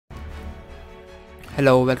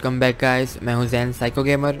Hello welcome back guys, मैं हूं Jain psycho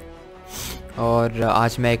gamer और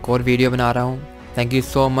आज मैं एक और वीडियो बना रहा हूं। Thank you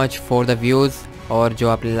so much for the views और जो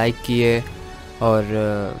आपने लाइक किए, और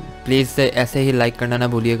प्लीज़ ऐसे ही लाइक करना ना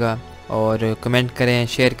भूलिएगा और कमेंट करें,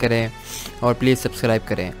 शेयर करें और प्लीज़ सब्सक्राइब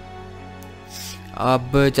करें।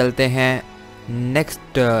 अब चलते हैं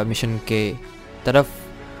नेक्स्ट मिशन के तरफ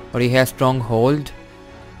और ये है स्ट्रॉन्ग होल्ड।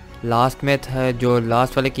 लास्ट में था, जो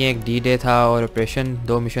लास्ट वाले किए एक डी डे था और ऑपरेशन,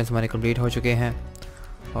 2 मिशन हमारे कंप्लीट हो चुके हैं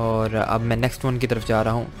और अब मैं नेक्स्ट वन की तरफ जा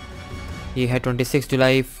रहा हूँ। ये है 26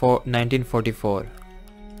 जुलाई 1944,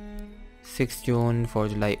 6 जून 4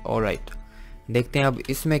 जुलाई। ऑलराइट, देखते हैं अब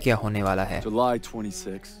इसमें क्या होने वाला है। July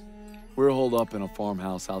 26. We're holed up in a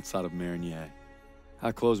farmhouse outside of Marigny.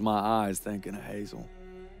 I close my eyes thinking of Hazel,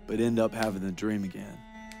 but end up having the dream again.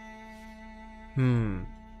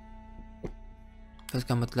 तो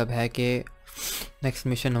इसका मतलब है कि नेक्स्ट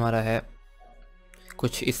मिशन हमारा है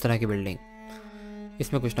कुछ इस तरह की बिल्डिंग,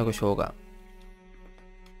 इसमें कुछ ना कुछ होगा।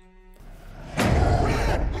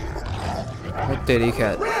 वो तेरी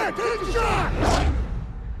खैर,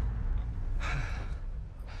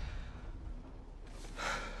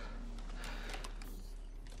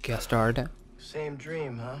 क्या स्टार्ट है? Same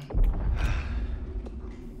dream, huh?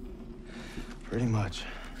 Pretty much.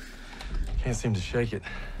 Can't seem to shake it.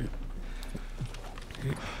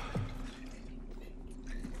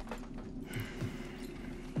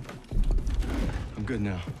 I'm good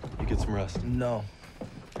now. You get some rest. No.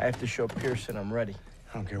 I have to show Pearson I'm ready.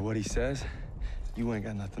 I don't care what he says. You ain't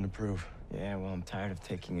got nothing to prove. Yeah, well, I'm tired of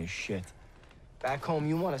taking his shit. Back home,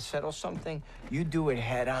 you want to settle something, you do it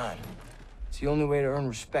head on. It's the only way to earn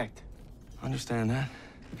respect. Understand that?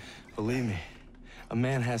 Believe me, a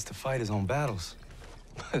man has to fight his own battles.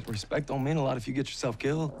 But respect don't mean a lot if you get yourself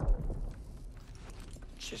killed.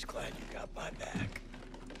 Just glad you got my back.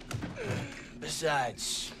 Besides,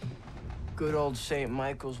 good old St.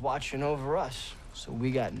 Michael's watching over us, so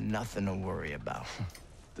we got nothing to worry about.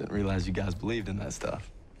 Didn't realize you guys believed in that stuff.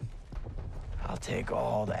 I'll take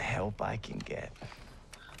all the help I can get.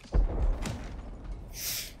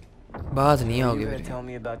 बात नहीं You होगी gonna मेरी। tell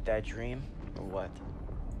me about that dream, or what?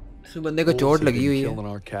 इस बंदे को चोट लगी हुई है। Killing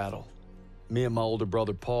our cattle. Me and my older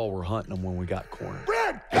brother Paul were hunting them when we got cornered.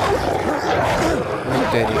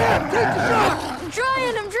 तेरी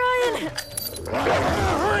I'm trying.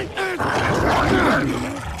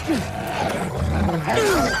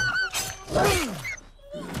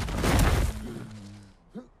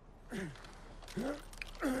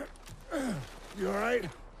 You all right?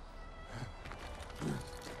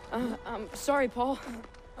 I'm sorry, Paul.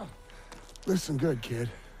 Listen good, kid.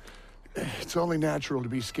 It's only natural to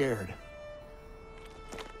be scared.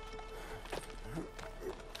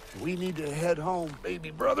 We need to head home,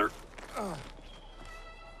 baby brother.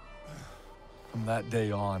 From that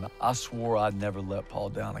day on, I swore I'd never let Paul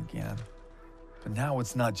down again. But now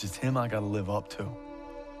it's not just him I gotta live up to.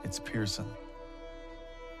 It's Pearson.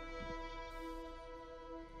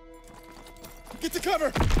 Get to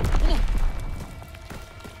cover! Come on.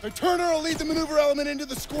 Now, Turner will lead the maneuver element into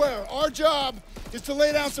the square. Our job is to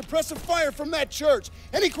lay down suppressive fire from that church.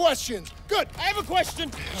 Any questions? Good. I have a question.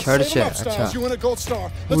 Church Save 'em है, up, Styles. अच्छा। You win a gold star.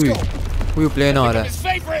 Let's Ui, go. ui plane आ रहा है। His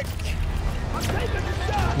favorite. I'm taking the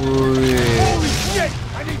shot. ui, Holy shit!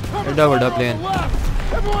 I need cover एडा बड़ा fire on plane. the left.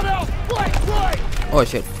 Everyone else, flank right. Oh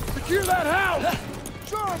shit. Secure that house.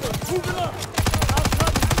 Jarvis, move it up.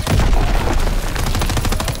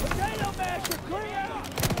 Potato masher, clear out.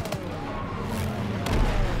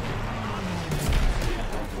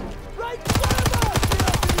 Right front of us. Get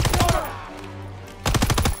up in the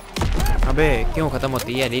अबे क्यों खत्म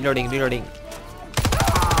होती है? Reloading reloading.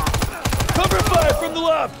 Cover fire from the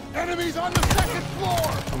left! Enemies on the second floor.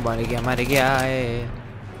 मर गया है।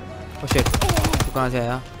 Oh shit, तू कहाँ से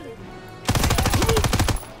आया?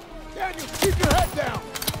 Daniel, keep your head down.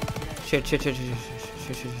 Shit shit shit shit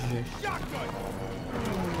shit shit shit। Shotgun.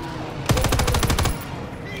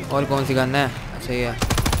 और कौन सी गन है? अच्छा ये।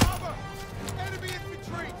 Enemy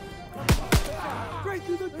infantry.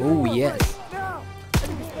 Oh yes। Now.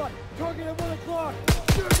 Enemy spot. Target at 1 o'clock.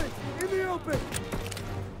 Service in the open.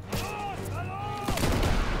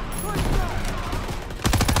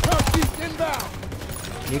 Southeast inbound.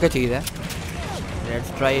 ये क्या चीज़ है? Let's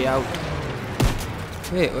try it out।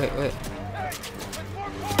 Wait wait wait।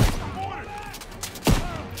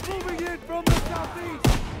 Moving in from the southeast.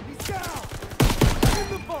 He's down. In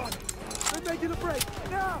the body. They're making a break.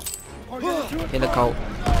 Now. ये लगाओ।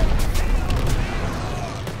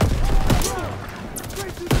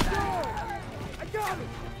 Straight through the door. I got it.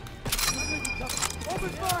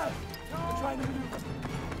 Open fire. I'm trying to maneuver.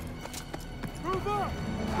 Move up.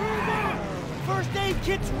 Move up. First aid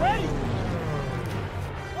kit's ready.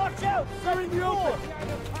 Watch out! They're in the open!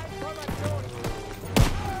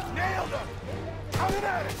 Nailed him! Coming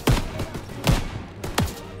at us!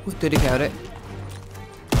 कुछ तेरी क्या हो रहा है?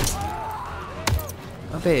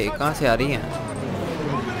 अबे कहाँ से आ रही हैं?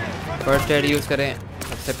 फर्स्ट एड यूज करें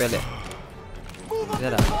सबसे पहले।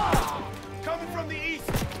 इधर आ।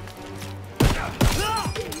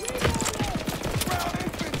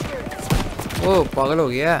 ओ पागल हो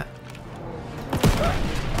गया।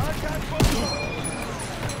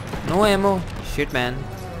 No ammo shit man.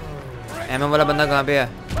 Ammo वाला बंदा कहाँ पे है?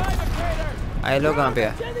 आईलो कहाँ पे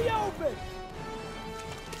है?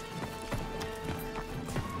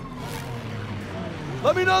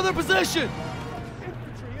 Let me know their position.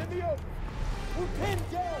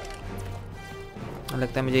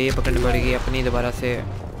 लगता है मुझे ये पकड़नी पड़ेगी अपनी दोबारा से।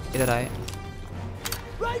 इधर आए।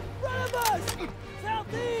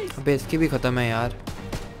 अबे इसकी भी खत्म है यार।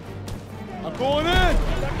 I'm going in.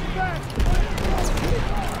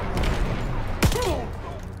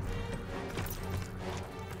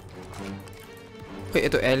 ये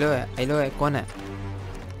तो एलो है। एलो है कौन है?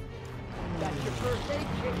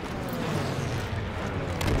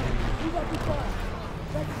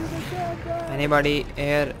 Anybody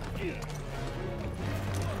here?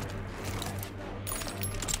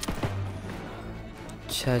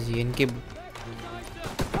 अच्छा जी इनकी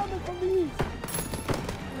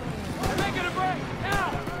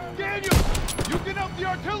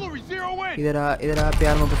इधर आ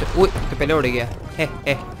प्यार में बस। ओए तो पहले उड़ गया। हे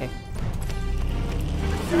हे हे।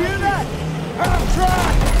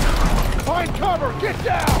 Find cover! Get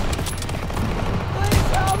down!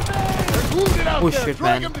 There's wounded out Oh, there! shit,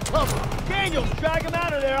 Drag man. him to cover! Daniels, drag him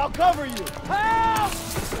out of there! I'll cover you! Help!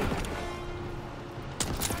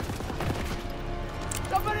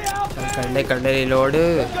 Somebody help me! कर ले reload।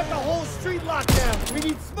 We've got the whole street locked down! We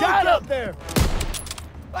need smoke up there!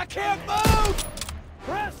 I can't move!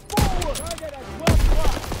 Press forward! Target at 12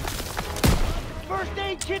 o'clock! First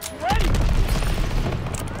aid kit's ready!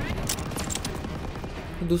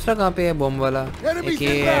 दूसरा कहाँ पे है bomb वाला? एक ये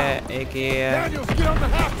है, एक ये है। Daniels, get on the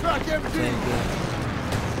half-track MG!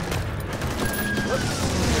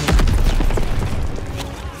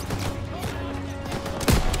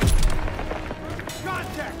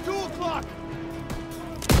 Contact, 2 o'clock!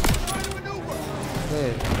 Try to maneuver!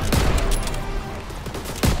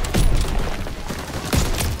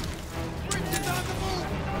 Bridges on the move!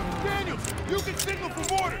 Daniels, you can signal for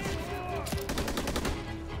mortars!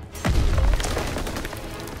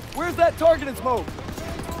 Where's that target in smoke?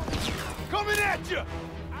 Coming at you!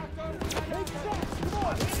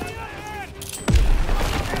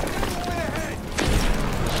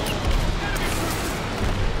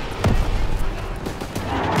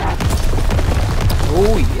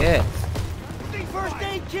 Oh yeah. First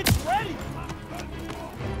aid kit's ready!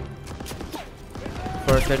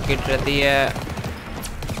 First aid kit रहती है।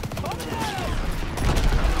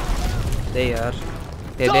 दे यार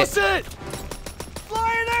दे दे। Toss it!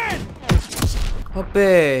 Flying in!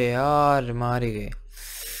 अबे यार मार ही गए।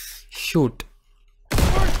 Shoot.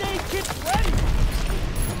 First aid kit's ready!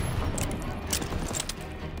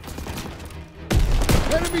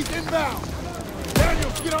 Enemies inbound!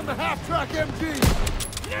 Daniels, get on the half-track MG!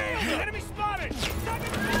 Enemy spotted!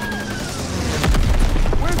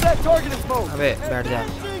 Where's that target in smoke? अबे बैठ जा।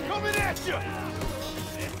 Coming at you!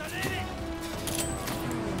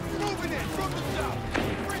 Moving in from the south!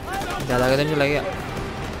 ज़्यादा कदम चला गया।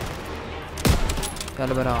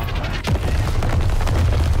 चल बरा।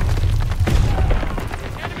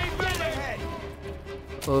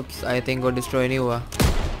 Oops, I think वो destroy नहीं हुआ।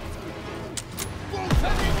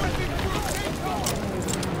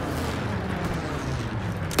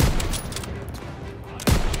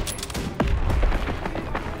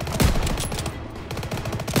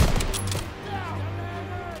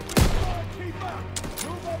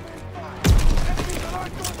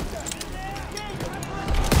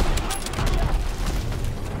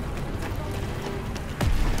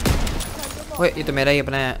 ओए ये तो मेरा ही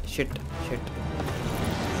अपना है। Shit shit.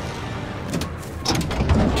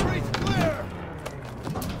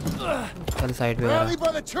 चल साइड पे Rally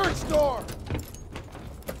by the church door!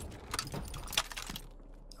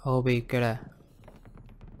 हो भाई केड़ा है?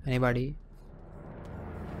 Anybody?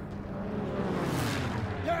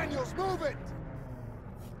 Daniels, move it!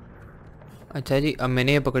 अच्छा जी अब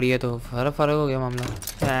मैंने ये पकड़ी है तो फर्क हो गया मामला।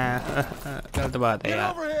 गलत बात है Get यार।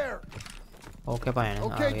 over here! ओके पाए ना।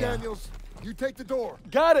 Okay, Daniels, you take the door.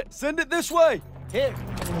 Got it. Send it this way. Here.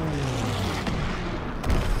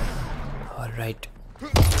 All right.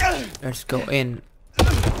 Let's go in.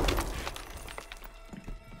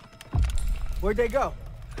 Where'd they go?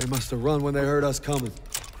 They must have run when they heard us coming.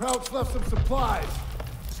 Krauts left some supplies.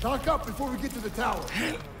 Stock up before we get to the tower.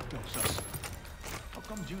 No, sus. How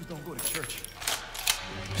come Jews don't go to church?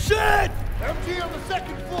 Shit! MG on the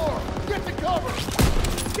second floor. Get to cover.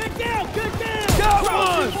 Get down! Get down! Come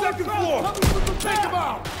on! Second floor! Take him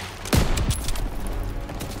out.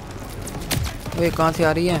 ये कहाँ से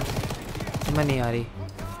आ रही है? मैं नहीं आ रही।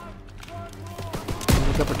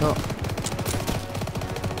 क्या पठो?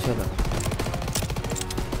 चलो।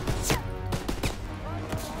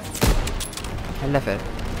 हल्ला फिर।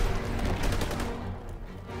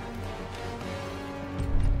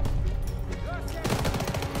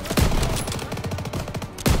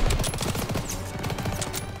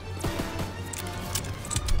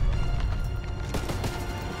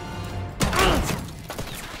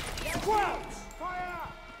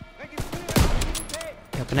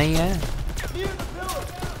 अपना ही है।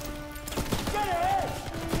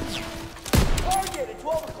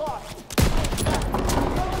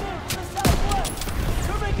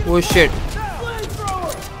 Oh shit!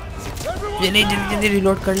 जल्दी जल्दी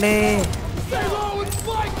रिलोड कर ले।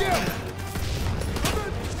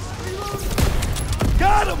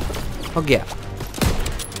 हो गया।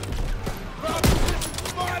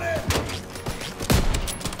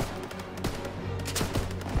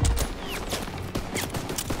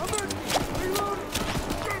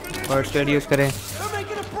 फर्स्ट एड यूज करें।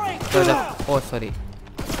 ओह सॉरी,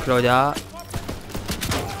 क्लोज आ।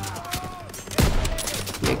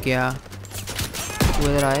 ये क्या? वो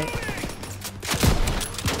इधर आए।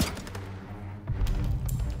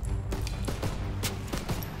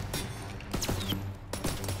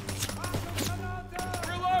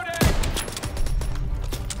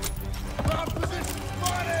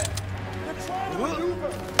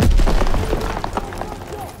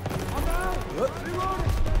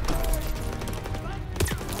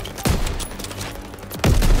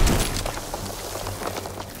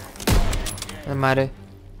 मारे।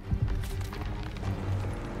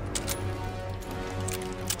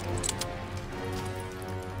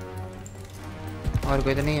 और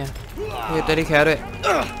कोई तो नहीं है। ये तेरी खैर है।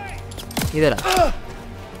 इधर आ।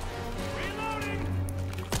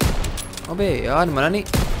 अबे यार मरा नहीं।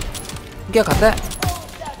 क्या खाता है?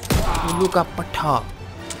 उल्लू का पट्टा।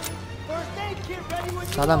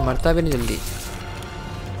 साला मरता भी नहीं जल्दी।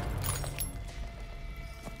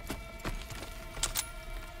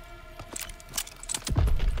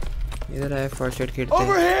 इधर है first aid kit.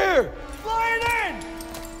 Over here!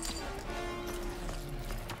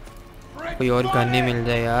 कोई और गन नहीं मिल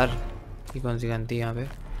जाए यार। ये कौन सी गन थी यहाँ पे?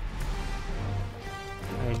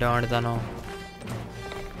 I don't know.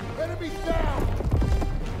 Enemies down!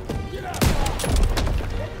 Get out!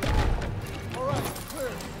 All right,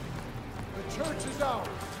 clear. The church is ours.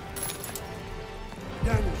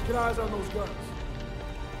 Daniels, get eyes on those guns.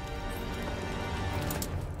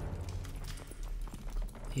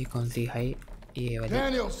 ये कौन सी है? ये वाली।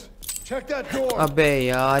 Daniels, check that door. अबे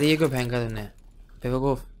यार ये क्यों फेंका तूने?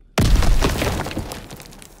 बेवकूफ।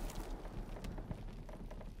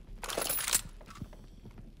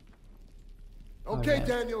 Okay,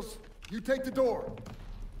 Daniels, you take the door.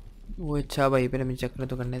 वो अच्छा भाई पहले मुझे चक्कर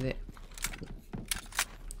तो करने दे।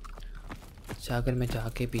 जाकर मैं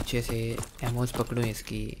जाके पीछे से एमोस पकड़ूं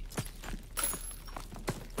इसकी।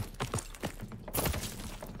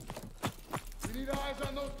 We need eyes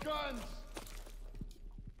on those guns.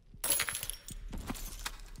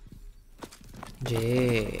 J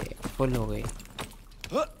full हो गई।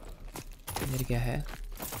 इधर क्या है?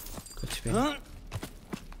 कुछ भी।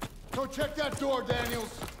 Go check that door,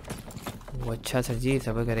 Daniels. वो अच्छा सर जी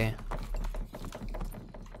सब करें।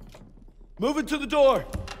 Moving to the door.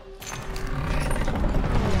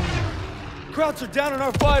 Krauts are down on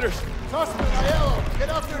our fighters. Sussman, Aiello, get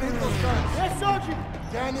out there and hit those guns. Yes, Sergeant!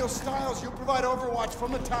 Daniels, Stiles, you provide overwatch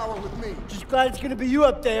from the tower with me. Just glad it's gonna be you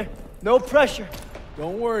up there. No pressure.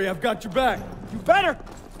 Don't worry, I've got your back. You better!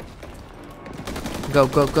 Go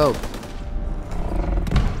go go।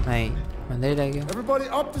 नहीं अंदर ही रह गया। Everybody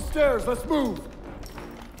up the stairs, let's move.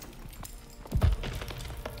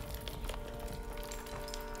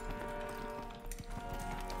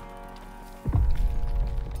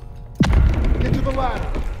 Get to the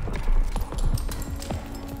ladder.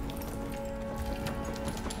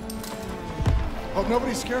 Hope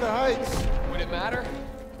nobody's scared of heights. Would it matter?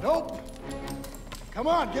 Nope. Come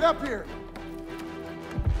on, get up here.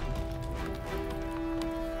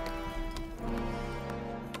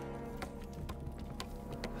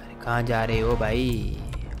 कहाँ जा रहे हो भाई?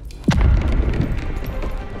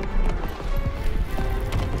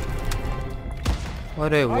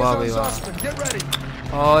 अरे वाह भाई वाह।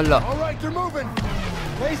 All right, they're moving.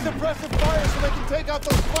 Place suppressive fire so they can take out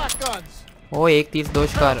those flak guns. ओ एक 30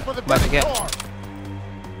 दोष कर बच गया।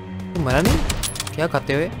 तुम मरा नहीं? क्या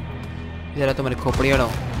खाते हुए? जरा तुम्हारी खोपड़ी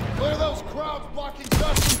अड़ाओ।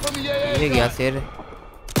 ये गया सिर,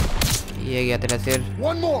 ये गया तेरा सिर।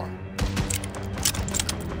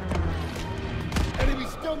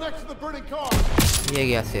 ये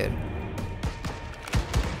गया सिर।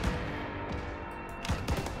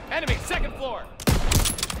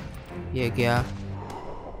 ये गया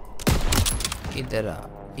इधर आ।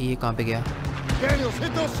 ये कहाँ पे गया?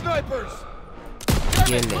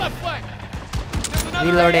 ये ले।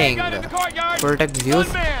 Reloading. Protect views.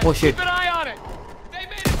 Oh shit.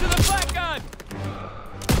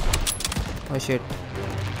 Oh shit.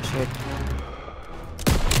 Shit.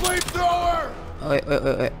 ओए ओए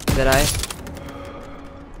ओए इधर आए।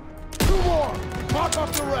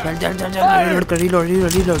 चल चल चल चल रीलोड कर रीलोड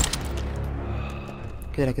रीलोड रीलोड।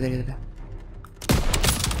 किधर है किधर किधर है?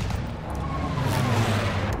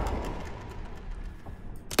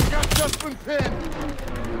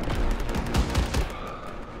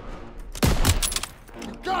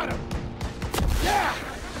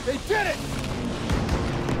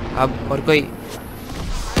 अब और कोई?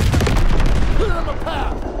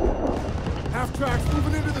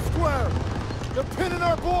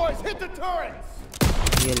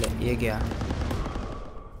 ये ले, ये गया,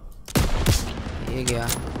 ये गया।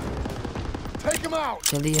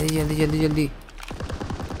 जल्दी जल्दी जल्दी जल्दी जल्दी।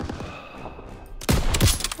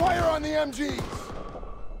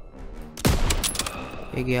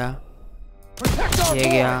 ये गया, ये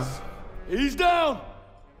गया।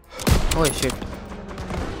 Oh shit.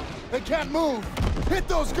 They can't move. Hit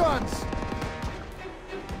those guns.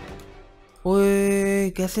 ओए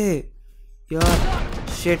कैसे यार?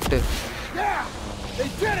 Shit. Yeah, they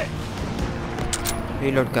did it.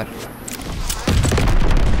 Reload कर।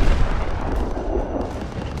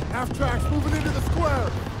 Half tracks moving into the square.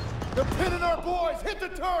 They're pinning our boys. Hit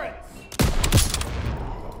the turrets.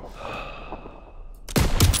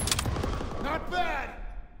 Not bad.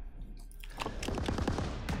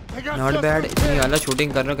 Not bad. इतनी वाला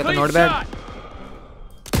shooting कर रहे हो कहते not bad.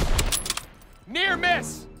 Near miss.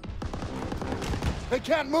 They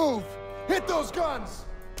can't move. Hit those guns.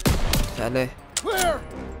 चले। Clear.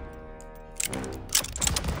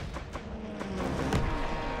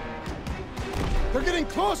 They're getting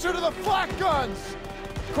closer to the flak guns.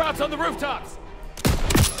 Crowds on the rooftops.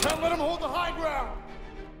 Can't let them hold the high ground.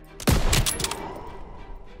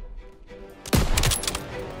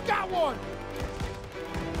 Got one.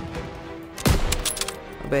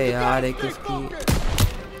 अबे यार एक इसकी।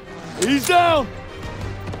 He's down.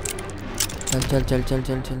 चल चल चल चल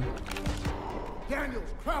चल चल।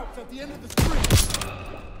 Daniels, Krauts at the end of the street.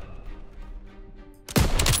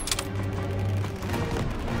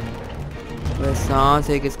 बस सांस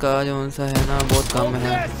एक इसका जो सा है ना बहुत कम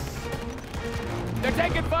है। They're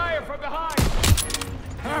taking fire from behind.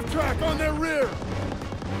 Half track on their rear.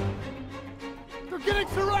 They're getting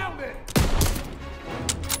surrounded.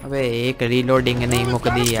 अबे एक रीलोडिंग नहीं मुक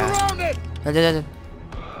दी यार। चल चल चल।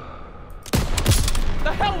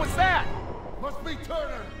 The hell was that? Must be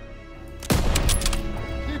Turner.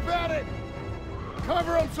 Keep at it.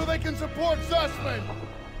 Cover them so they can support Zussman.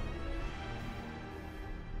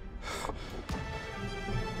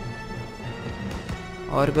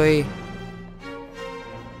 और कोई?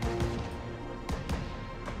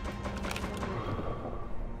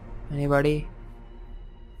 Anybody?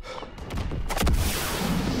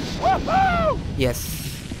 Yes,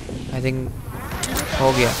 I think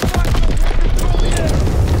हो गया।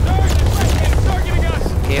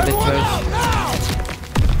 Okay, the church.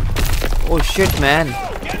 Oh shit, man.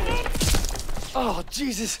 Oh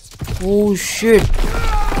Jesus! Oh shit.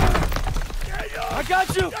 I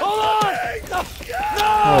got you. Hold on. No.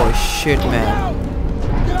 Oh shit, man.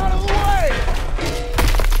 Get out of the way.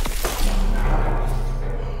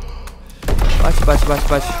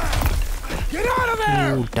 Bach. Get out of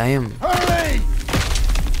there. Oh damn. Hurry.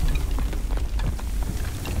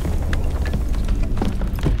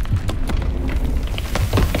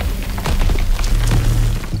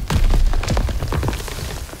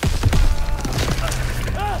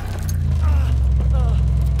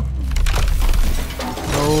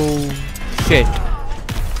 Shit.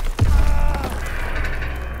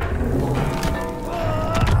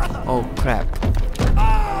 Oh crap.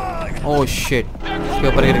 Oh shit. इसके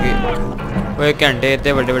ऊपर गिर गई। वो एक घंटे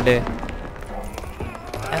इतने बड़े बड़े।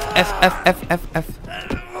 F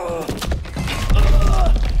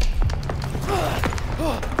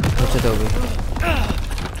अच्छा तो हो गई।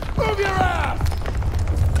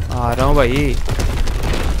 आ रहा हूँ भाई।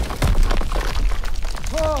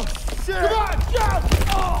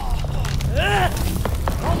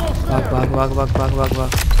 भाग।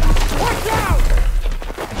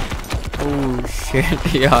 ओह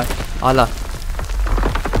शिट यार आला।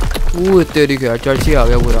 तेरी क्या चर्च ही आ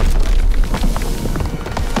गया पूरा।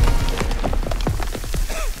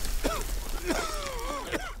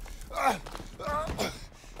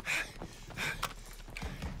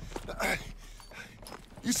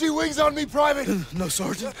 You see wings on me, Private? No,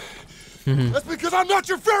 Sergeant. That's because I'm not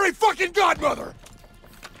your fairy fucking godmother!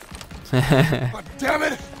 God damn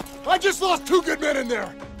it! I just lost 2 good men in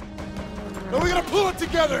there! Now we gotta pull it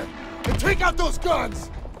together and take out those guns!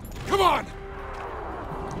 Come on!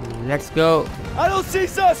 Let's go. I don't see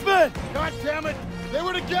suspect! God damn it! They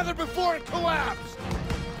were together before it collapsed!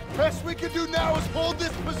 Best we can do now is hold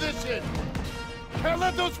this position! Can't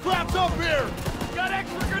let those crabs up here! Got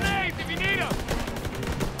extra grenades if you need them!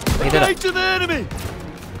 इधर Right to the enemy!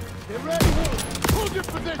 Get ready! Hold your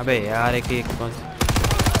position! अबे यार एक कौन सा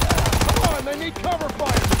Come on, they need cover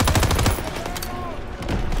fire!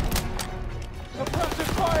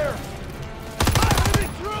 Suppressive fire! Enemy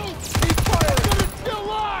troops! Keep fire! They're still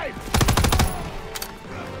alive!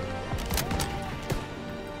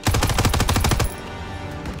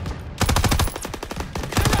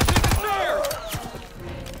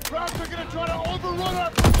 Crowds are gonna try to overrun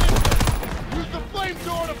our position! Use the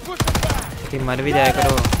flamethrower to push them back! कि मर भी जाया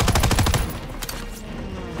करो।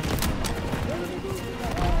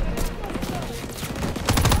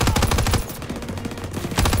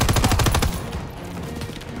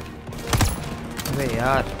 अबे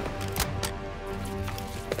यार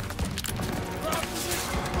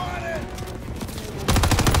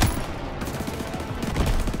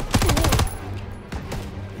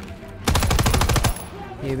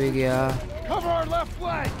ये भी गया। Cover our left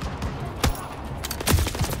flank!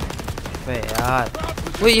 अबे यार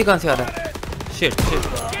वो ये कहाँ से आ रहा है? Shit shit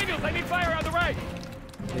Daniels, I need fire on the right!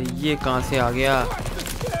 ये कहाँ से आ गया?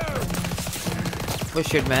 Oh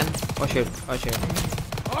shit man oh shit oh shit.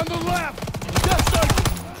 On the left!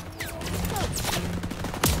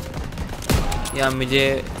 यार मुझे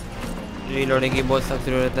रीलोडिंग की बहुत सख्त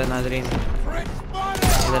ज़रूरत है नाजरीन।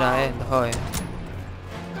 इधर आए होए।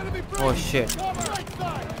 ओह शिट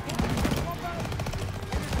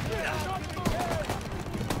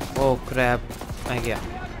ओह क्रैप आ गया।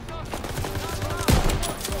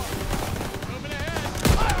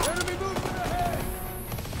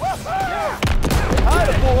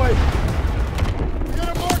 Boy! We're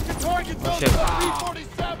gonna mark the targets on shit. the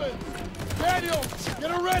P-47! Daniel,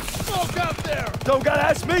 get a red smoke out there! Don't gotta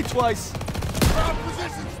ask me twice! Ground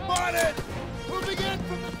position spotted! Moving in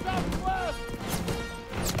from the southwest!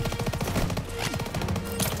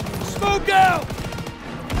 Smoke out!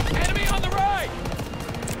 Enemy on the right!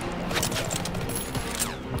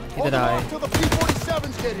 Hold इधर them आए। off till the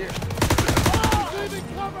P-47s get here! Receiving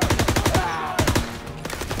cover!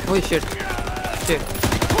 Oh shit shit.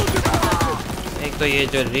 एक तो ये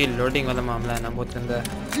जो reloading वाला मामला है ना बहुत गंदा है।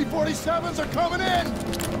 P-47s are coming in!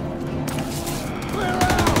 Clear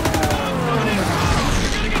out!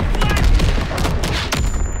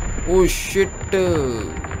 Oh shit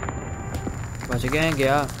बच गए हैं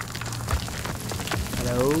क्या?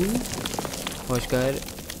 हेलो नमस्कार।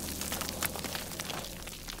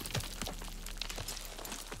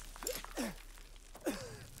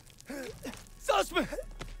 Suspect!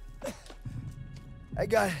 I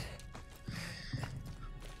got it.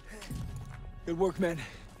 Good work, men.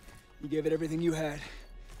 You gave it everything you had.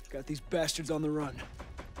 Got these bastards on the run.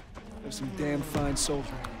 They're some damn fine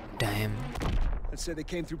soldiers. Damn. I'd say they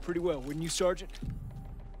came through pretty well, wouldn't you, Sergeant?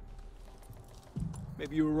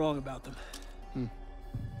 Maybe you were wrong about them.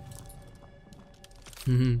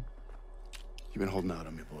 You've been holding out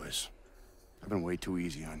on me, boys. I've been way too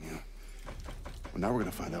easy on you. Well, now we're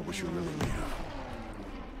gonna find out what you're really made of.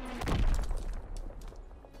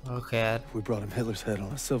 Okay. We brought him Hitler's head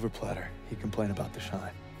on a silver platter. He'd complain about the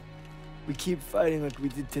shine. We keep fighting like we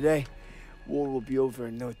did today, war will be over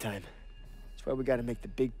in no time. That's why we gotta make the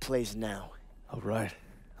big plays now. All right,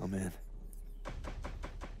 I'm in.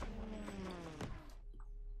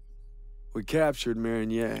 We captured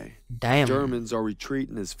Marigny. Damn. Germans are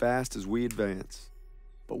retreating as fast as we advance.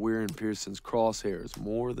 But we're in Pearson's crosshairs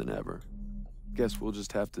more than ever. Guess we'll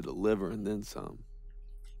just have to deliver and then some.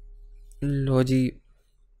 लो जी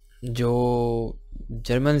जो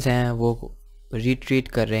Germans हैं वो retreat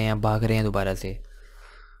कर रहे हैं, भाग रहे हैं दोबारा से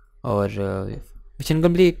और mission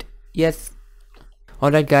complete. Yes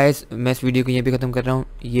alright guys, मैं इस वीडियो को यहीं पे ख़त्म कर रहा हूँ।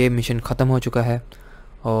 ये मिशन ख़त्म हो चुका है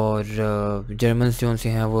और जर्मन्स जो से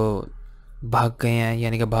हैं वो भाग गए हैं,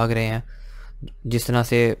 यानी कि भाग रहे हैं। जिस तरह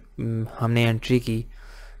से हमने एंट्री की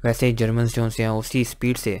वैसे ही जर्मन्स जो से हैं उसी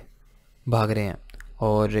स्पीड से भाग रहे हैं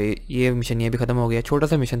और ये मिशन ये भी ख़त्म हो गया। छोटा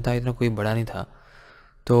सा मिशन था, इतना कोई बड़ा नहीं था।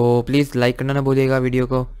 तो प्लीज़ लाइक करना ना भूलिएगा वीडियो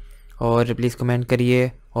को और प्लीज़ कमेंट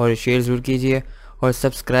करिए और शेयर ज़रूर कीजिए और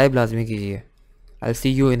सब्सक्राइब लाजमी कीजिए। I will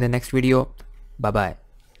see you in the next video. Bye bye.